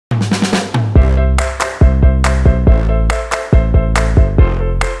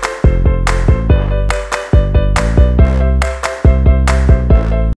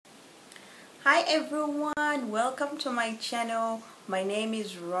everyone, welcome to my channel. My name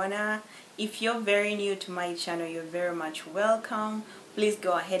is BRonah. If you're very new to my channel, you're very much welcome. Please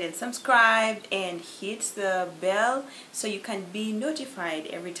go ahead and subscribe and hit the bell so you can be notified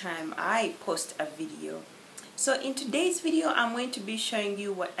every time I post a video. So in today's video, I'm going to be showing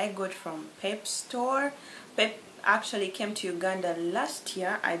you what I got from PEP Store. PEP actually came to Uganda last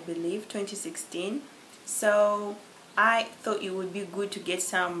year, I believe 2016. So I thought it would be good to get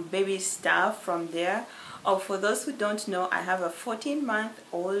some baby stuff from there. For those who don't know, I have a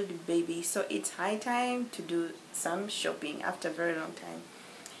 14-month-old baby, so it's high time to do some shopping after a very long time.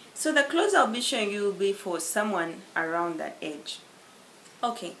 So the clothes I'll be showing you will be for someone around that age.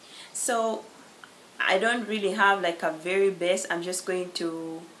 Okay, so I don't really have like a very best. I'm just going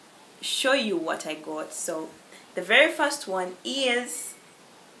to show you what I got. So the very first one is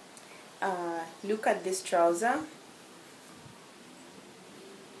look at this trouser.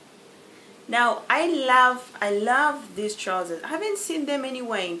 Now I love these trousers. I haven't seen them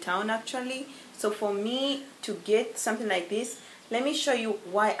anywhere in town actually. So for me to get something like this, let me show you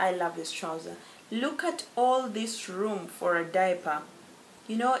why I love this trouser. Look at all this room for a diaper.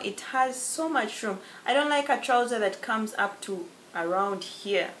 You know, it has so much room. I don't like a trouser that comes up to around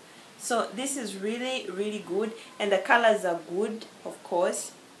here. So this is really good, and the colors are good, of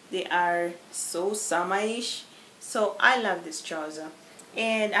course. They are so summerish. So I love this trouser.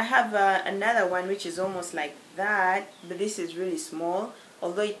 And I have another one which is almost like that, but this is really small,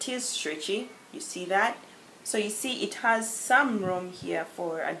 although it is stretchy. You see that? So you see it has some room here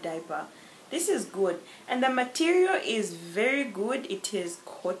for a diaper. This is good, and the material is very good. It is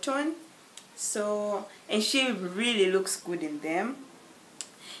cotton, so, and she really looks good in them.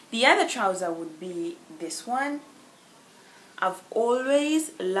 The other trouser would be this one. I've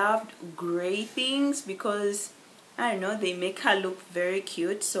always loved gray things because I don't know, they make her look very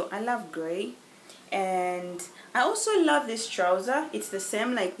cute, so I love gray. And I also love this trouser. It's the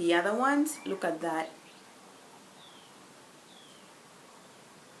same like the other ones. Look at that.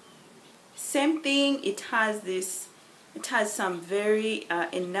 Same thing, it has some very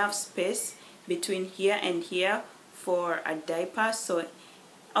enough space between here and here for a diaper. So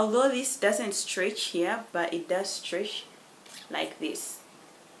although this doesn't stretch here, but it does stretch like this.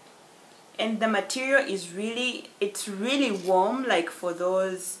 And the material is it's really warm, like for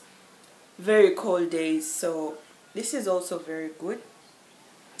those very cold days. So this is also very good.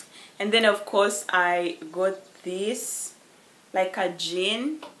 And then of course I got this, like a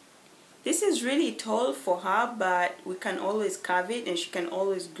jean. This is really tall for her, but we can always carve it and she can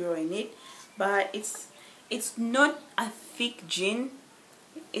always grow in it. But it's not a thick jean.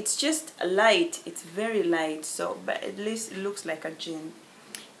 It's just light. It's very light. So, but at least it looks like a jean.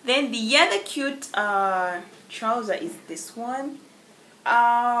 Then the other cute trouser is this one.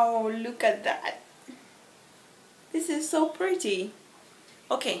 Oh, look at that. This is so pretty.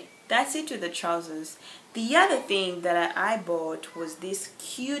 Okay, that's it with the trousers. The other thing that I bought was this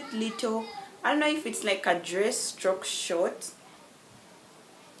cute little, I don't know if it's like a dress stroke short.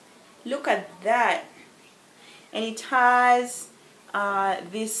 Look at that. And it has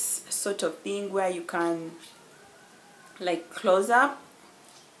this sort of thing where you can like close up.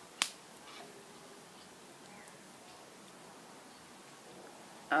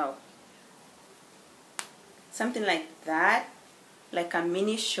 Oh, something like that, like a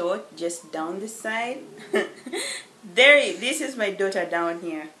mini short just down the side. This is my daughter down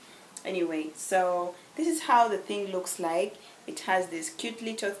here. Anyway, so this is how the thing looks like. It has these cute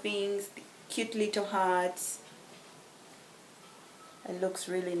little things, cute little hearts. It looks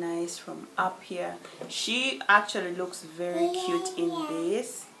really nice from up here. She actually looks very cute in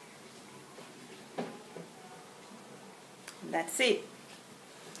this. That's it.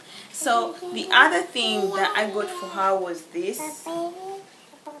 So the other thing that I got for her was this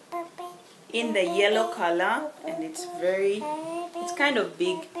in the yellow color, and it's kind of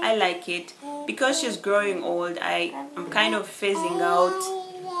big. I like it because she's growing old. I'm kind of phasing out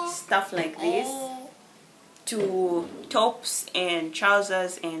stuff like this to tops and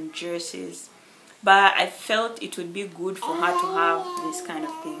trousers and dresses, but I felt it would be good for her to have this kind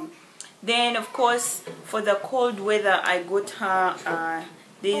of thing. Then of course for the cold weather I got her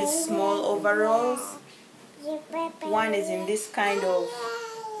these small overalls. One is in this kind of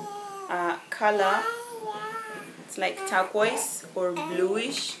color. It's like turquoise or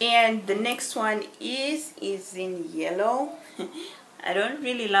bluish. And the next one is in yellow. I don't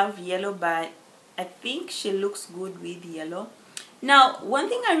really love yellow, but I think she looks good with yellow. Now, one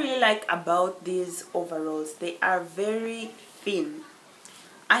thing I really like about these overalls, they are very thin.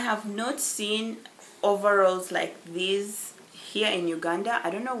 I have not seen overalls like these here in Uganda. I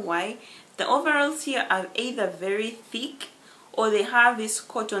don't know why. The overalls here are either very thick or they have this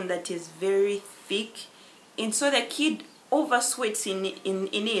cotton that is very thick, and so the kid over sweats in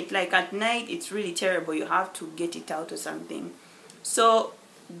it. Like at night it's really terrible, you have to get it out or something. So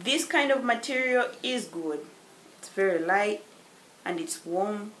this kind of material is good. It's very light and it's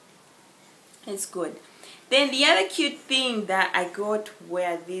warm. It's good. Then the other cute thing that I got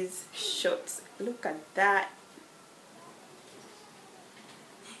were these shorts. Look at that.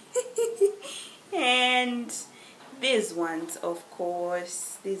 And these ones, of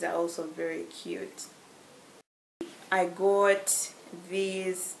course, these are also very cute. I got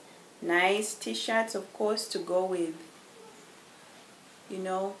these nice t-shirts, of course, to go with, you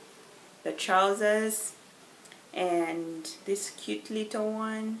know, the trousers, and this cute little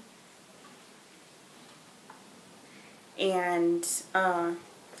one, and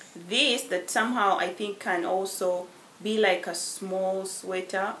this that somehow I think can also be like a small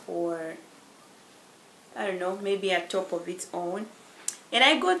sweater, or I don't know, maybe a top of its own. And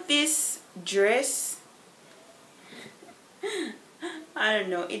I got this dress. I don't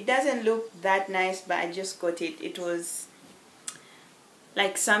know, it doesn't look that nice, but I just got it. It was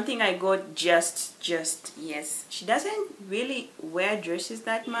like something I got just yes. She doesn't really wear dresses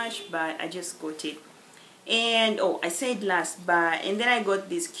that much, but I just got it. And oh, I said last, but and then I got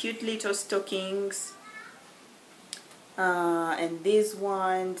these cute little stockings, and these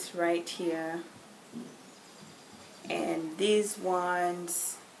ones right here, and these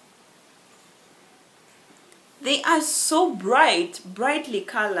ones. They are so brightly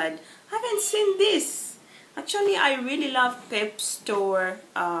colored. I haven't seen this. Actually, I really love PEP Store.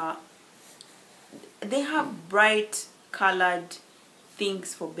 They have bright colored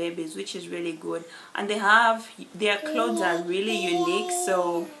things for babies, which is really good. And they have, their clothes are really unique.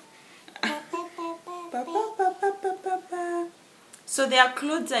 So, so their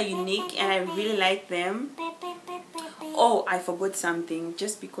clothes are unique and I really like them. Oh, I forgot something,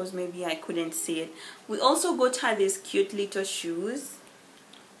 just because maybe I couldn't see it. We also got her these cute little shoes.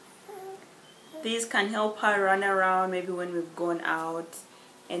 These can help her run around maybe when we've gone out,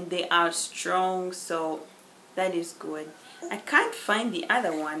 and they are strong, so that is good. I can't find the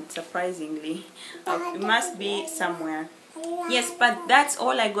other one, surprisingly. It must be somewhere. Yes, but that's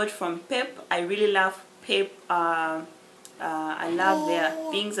all I got from PEP. I really love PEP. I love their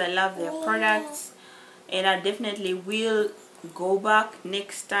things, I love their products, and I definitely will go back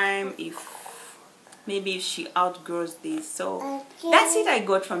next time if maybe if she outgrows this. So that's it I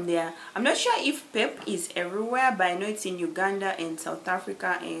got from there. I'm not sure if PEP is everywhere, but I know it's in Uganda and South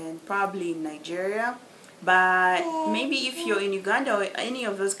Africa and probably in Nigeria. But maybe if you're in Uganda or any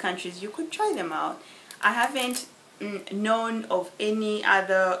of those countries, you could try them out. I haven't known of any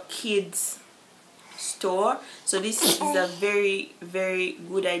other kids store, so this is a very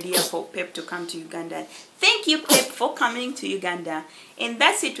good idea for PEP to come to Uganda. Thank you, PEP, for coming to Uganda. And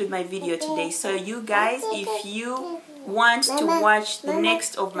that's it with my video today. So you guys, if you want to watch the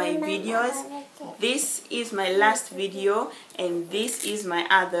next of my videos, this is my last video and this is my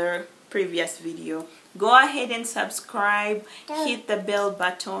other previous video. Go ahead and subscribe, hit the bell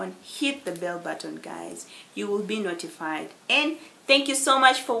button, guys. You will be notified. And thank you so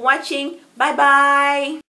much for watching. Bye bye.